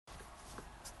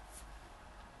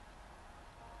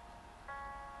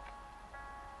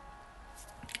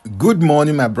Good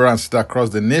morning, my brothers and sisters across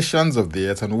the nations of the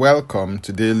earth, and welcome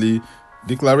to Daily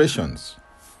Declarations.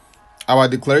 Our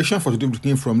declaration for today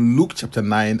came from Luke chapter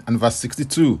 9 and verse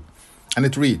 62, and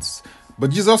it reads, "But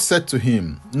Jesus said to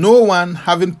him, No one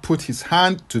having put his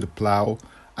hand to the plow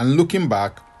and looking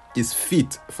back is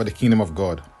fit for the kingdom of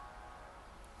God."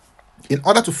 In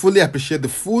order to fully appreciate the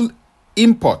full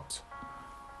import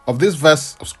of this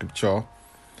verse of scripture,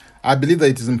 I believe that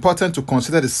it is important to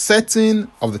consider the setting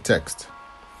of the text.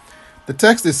 The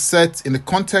text is set in the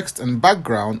context and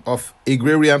background of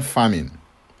agrarian farming.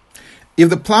 If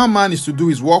the plowman is to do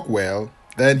his work well,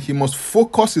 then he must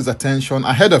focus his attention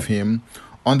ahead of him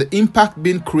on the impact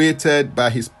being created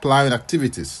by his plowing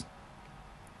activities.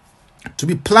 To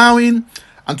be plowing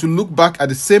and to look back at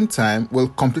the same time will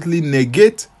completely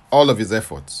negate all of his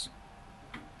efforts.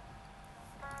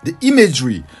 The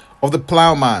imagery of the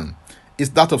plowman is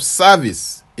that of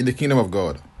service in the kingdom of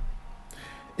God.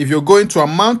 If you're going to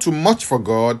amount to much for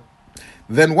God,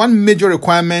 then one major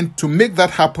requirement to make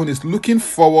that happen is looking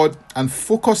forward and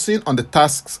focusing on the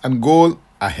tasks and goal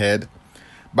ahead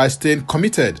by staying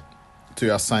committed to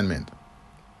your assignment.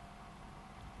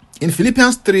 In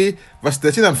Philippians 3, verse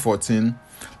 13 and 14,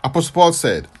 Apostle Paul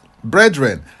said,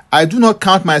 "Brethren, I do not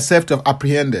count myself to have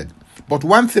apprehended, but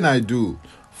one thing I do,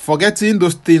 forgetting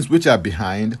those things which are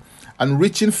behind and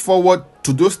reaching forward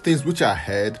to those things which are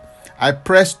ahead, I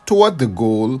press toward the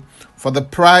goal for the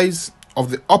prize of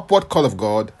the upward call of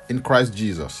God in Christ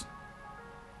Jesus."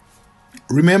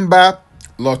 Remember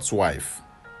Lot's wife.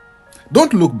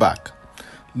 Don't look back.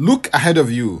 Look ahead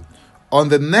of you on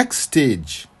the next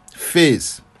stage,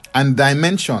 phase, and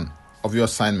dimension of your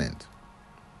assignment.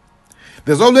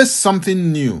 There's always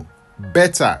something new,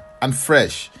 better, and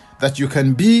fresh that you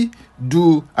can be,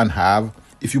 do, and have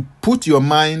if you put your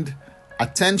mind,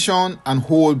 attention, and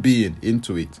whole being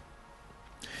into it.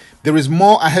 There is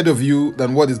more ahead of you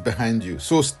than what is behind you.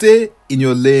 So stay in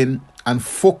your lane and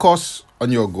focus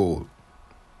on your goal.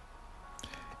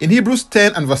 In Hebrews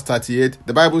 10 and verse 38,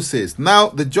 the Bible says, "Now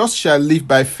the just shall live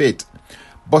by faith.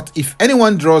 But if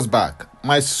anyone draws back,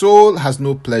 my soul has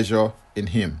no pleasure in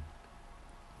him."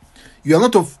 You are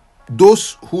not of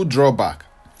those who draw back.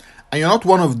 And you're not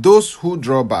one of those who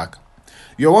draw back.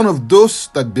 You're one of those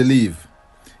that believe.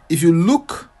 If you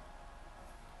look,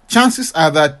 chances are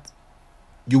that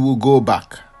you will go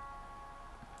back.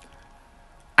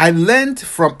 I learned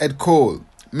from Ed Cole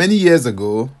many years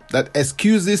ago that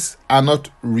excuses are not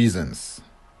reasons.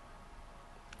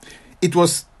 It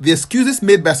was the excuses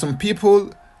made by some people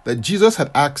that Jesus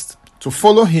had asked to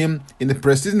follow him in the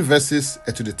preceding verses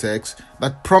to the text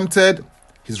that prompted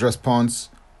his response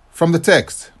from the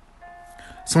text.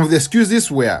 Some of the excuses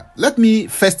were, "Let me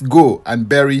first go and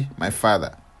bury my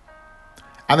father."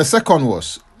 And the second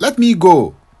was, "Let me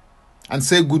go and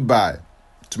say goodbye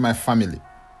to my family."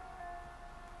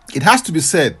 It has to be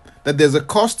said that there's a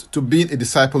cost to being a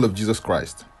disciple of Jesus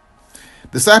Christ.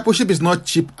 Discipleship is not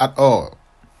cheap at all.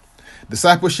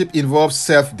 Discipleship involves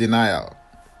self-denial.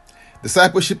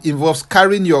 Discipleship involves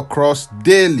carrying your cross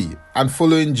daily and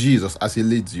following Jesus as he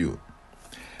leads you.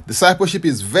 Discipleship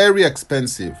is very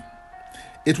expensive.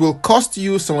 It will cost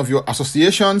you some of your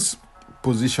associations,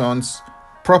 positions,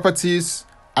 properties,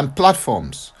 and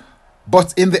platforms.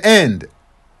 But in the end,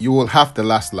 you will have the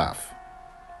last laugh.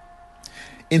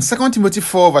 In 2 Timothy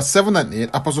 4, verse 7 and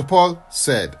 8, Apostle Paul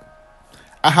said,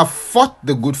 "I have fought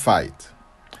the good fight.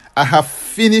 I have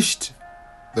finished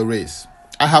the race.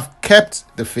 I have kept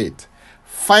the faith.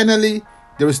 Finally,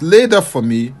 there is laid up for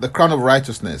me the crown of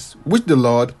righteousness, which the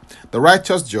Lord, the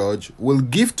righteous judge, will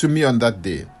give to me on that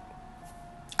day.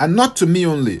 And not to me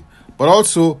only, but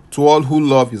also to all who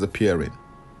love his appearing."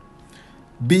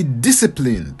 Be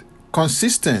disciplined,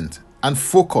 consistent, and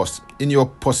focused in your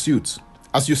pursuits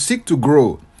as you seek to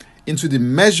grow into the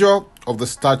measure of the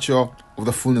stature of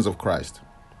the fullness of Christ.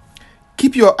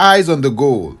 Keep your eyes on the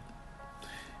goal.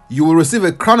 You will receive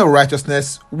a crown of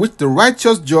righteousness which the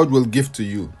righteous judge will give to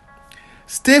you.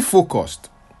 Stay focused,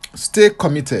 stay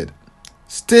committed,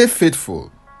 stay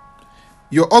faithful.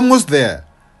 You're almost there,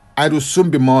 and it will soon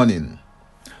be morning.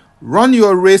 Run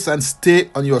your race and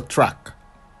stay on your track.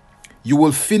 You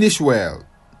will finish well.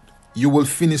 You will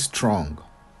finish strong.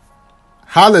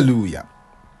 Hallelujah.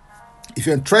 If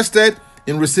you're interested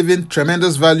in receiving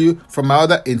tremendous value from my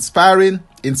other inspiring,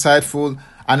 insightful,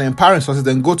 and empowering sources,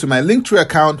 then go to my Linktree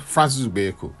account, Francis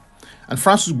Ubeku. And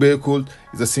Francis Ubeku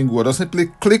is a single word. Or simply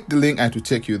click the link and it will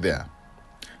take you there.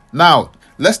 Now,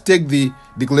 let's take the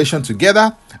declaration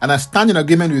together, and I stand in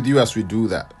agreement with you as we do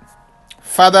that.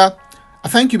 Father, I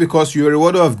thank you because you are a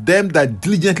rewarder of them that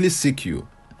diligently seek you.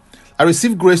 I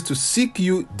receive grace to seek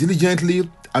you diligently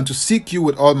and to seek you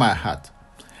with all my heart.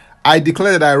 I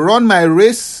declare that I run my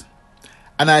race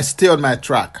and I stay on my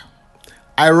track.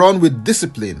 I run with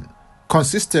discipline,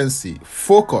 consistency,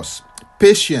 focus,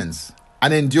 patience,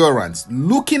 and endurance,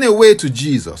 looking away to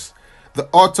Jesus, the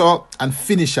author and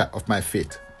finisher of my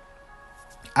faith.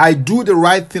 I do the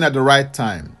right thing at the right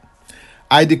time.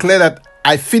 I declare that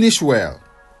I finish well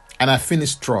and I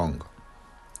finish strong.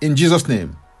 In Jesus'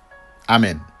 name,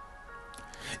 amen.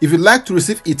 If you'd like to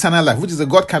receive eternal life, which is a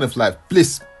God kind of life,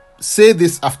 please say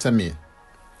this after me.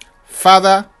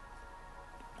 Father,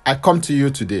 I come to you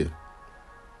today.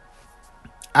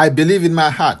 I believe in my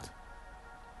heart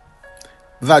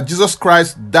that Jesus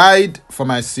Christ died for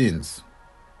my sins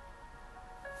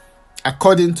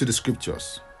according to the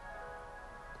scriptures.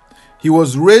 He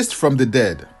was raised from the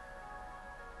dead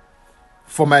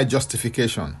for my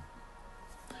justification.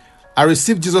 I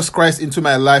receive Jesus Christ into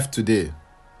my life today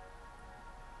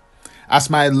as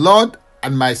my Lord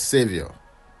and my Savior.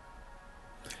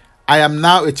 I am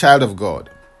now a child of God.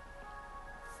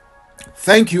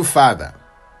 Thank you, Father.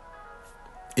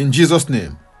 In Jesus'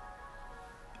 name,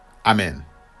 amen.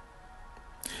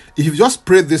 If you've just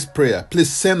prayed this prayer,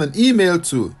 please send an email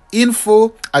to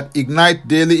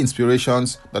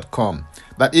info@ignitedailyinspirations.com.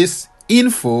 That is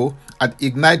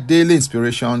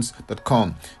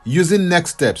info@ignitedailyinspirations.com, using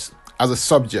next steps as a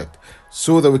subject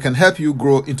so that we can help you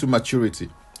grow into maturity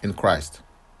in Christ.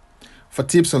 For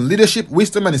tips on leadership,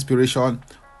 wisdom, and inspiration,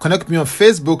 connect me on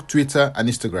Facebook, Twitter, and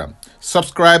Instagram.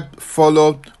 Subscribe,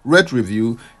 follow, rate,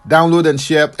 review, download, and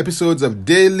share episodes of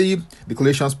Daily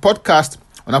Declarations podcast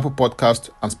on Apple Podcast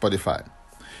and Spotify.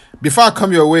 Before I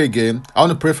come your way again, I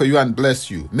want to pray for you and bless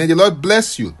you. May the Lord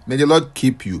bless you. May the Lord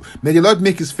keep you. May the Lord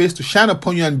make his face to shine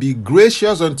upon you and be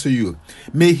gracious unto you.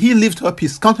 May he lift up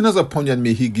his countenance upon you and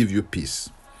may he give you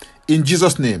peace. In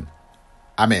Jesus' name,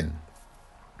 amen.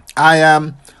 I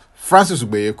am Francis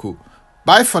Ubeyeku.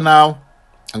 Bye for now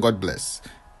and God bless.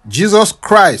 Jesus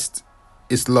Christ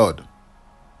is Lord.